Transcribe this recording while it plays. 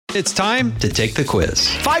It's time to take the quiz.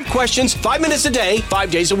 5 questions, 5 minutes a day,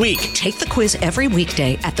 5 days a week. Take the quiz every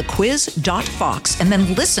weekday at thequiz.fox and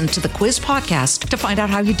then listen to the quiz podcast to find out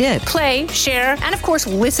how you did. Play, share, and of course,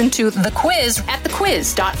 listen to the quiz at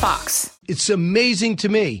thequiz.fox. It's amazing to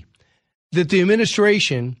me that the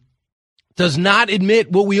administration does not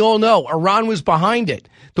admit what we all know. Iran was behind it.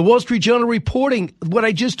 The Wall Street Journal reporting what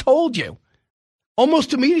I just told you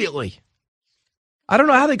almost immediately. I don't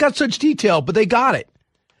know how they got such detail, but they got it.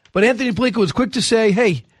 But Anthony Blinken was quick to say,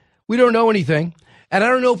 hey, we don't know anything. And I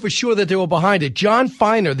don't know for sure that they were behind it. John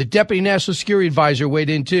Feiner, the Deputy National Security Advisor, weighed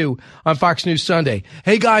in, too, on Fox News Sunday.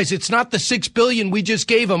 Hey, guys, it's not the $6 billion we just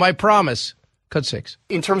gave them, I promise. Cut 6.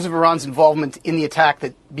 In terms of Iran's involvement in the attack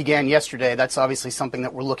that began yesterday, that's obviously something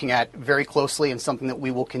that we're looking at very closely and something that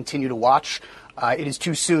we will continue to watch. It is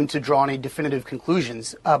too soon to draw any definitive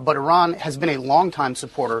conclusions. But Iran has been a longtime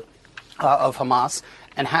supporter of Hamas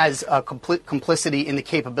and has complete complicity in the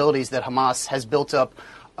capabilities that Hamas has built up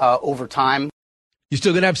over time. You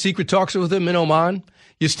still going to have secret talks with them in Oman?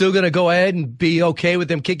 You're still going to go ahead and be okay with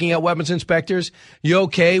them kicking out weapons inspectors? You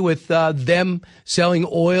okay with them selling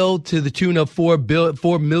oil to the tune of 4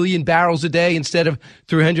 million barrels a day instead of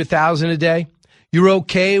 300,000 a day? You're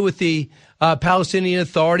okay with the Palestinian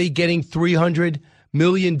Authority getting $300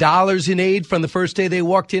 million in aid from the first day they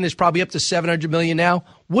walked in? It's probably up to $700 million now.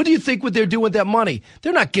 What do you think what they're doing with that money?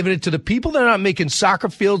 They're not giving it to the people. They're not making soccer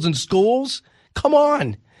fields and schools. Come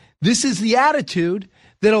on. This is the attitude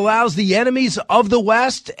that allows the enemies of the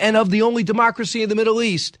West and of the only democracy in the Middle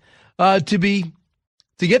East to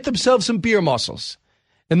get themselves some beer muscles.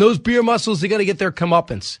 And those beer muscles, they got to get their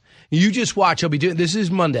comeuppance. You just watch. This is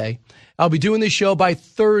Monday. I'll be doing this show by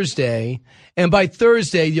Thursday. And by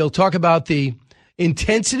Thursday, you'll talk about the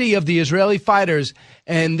intensity of the Israeli fighters,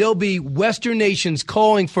 and there'll be Western nations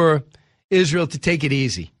calling for Israel to take it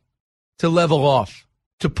easy, to level off,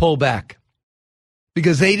 to pull back,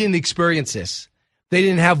 because they didn't experience this. They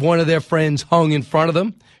didn't have one of their friends hung in front of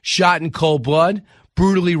them, shot in cold blood,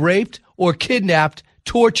 brutally raped, or kidnapped,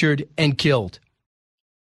 tortured, and killed.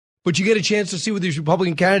 But you get a chance to see what these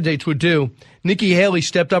Republican candidates would do. Nikki Haley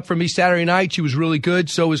stepped up for me Saturday night. She was really good.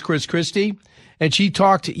 So was Chris Christie. And she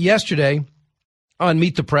talked yesterday on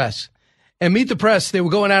Meet the Press. And Meet the Press, they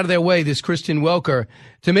were going out of their way, this Kristen Welker,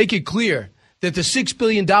 to make it clear that the $6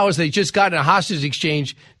 billion they just got in a hostage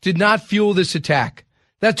exchange did not fuel this attack.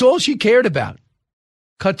 That's all she cared about.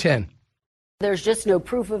 Cut 10. There's just no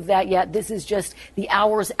proof of that yet. This is just the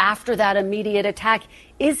hours after that immediate attack.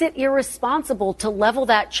 Is it irresponsible to level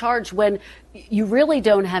that charge when you really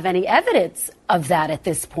don't have any evidence of that at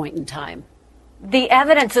this point in time? The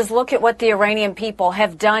evidence is, look at what the Iranian people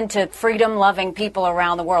have done to freedom-loving people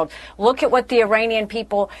around the world. Look at what the Iranian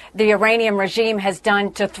people, the Iranian regime has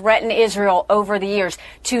done to threaten Israel over the years.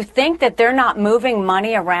 To think that they're not moving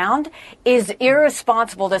money around is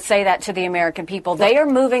irresponsible to say that to the American people. They are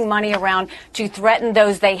moving money around to threaten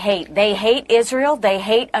those they hate. They hate Israel. They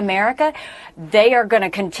hate America. They are going to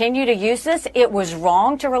continue to use this. It was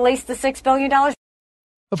wrong to release the $6 billion.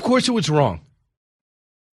 Of course it was wrong.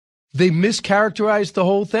 They mischaracterized the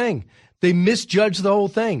whole thing. They misjudged the whole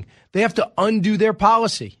thing. They have to undo their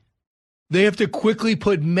policy. They have to quickly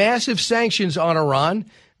put massive sanctions on Iran.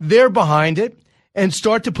 They're behind it, and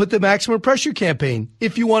start to put the maximum pressure campaign.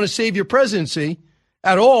 If you want to save your presidency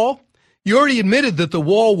at all, you already admitted that the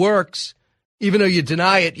wall works. Even though you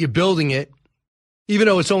deny it, you're building it. Even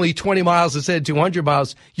though it's only 20 miles instead of 200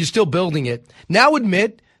 miles, you're still building it. Now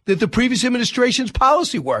admit that the previous administration's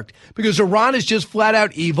policy worked, because Iran is just flat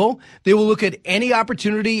out evil. They will look at any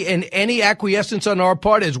opportunity and any acquiescence on our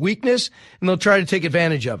part as weakness, and they'll try to take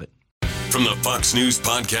advantage of it. From the Fox News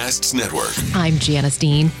Podcasts Network. I'm Janice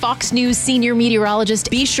Dean, Fox News senior meteorologist.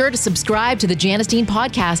 Be sure to subscribe to the Janice Dean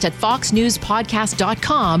podcast at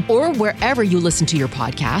foxnewspodcast.com or wherever you listen to your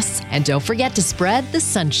podcasts. And don't forget to spread the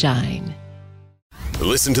sunshine.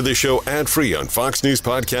 Listen to the show ad-free on Fox News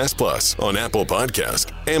Podcast Plus, on Apple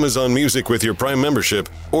Podcast, Amazon Music with your Prime membership,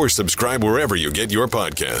 or subscribe wherever you get your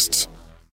podcasts.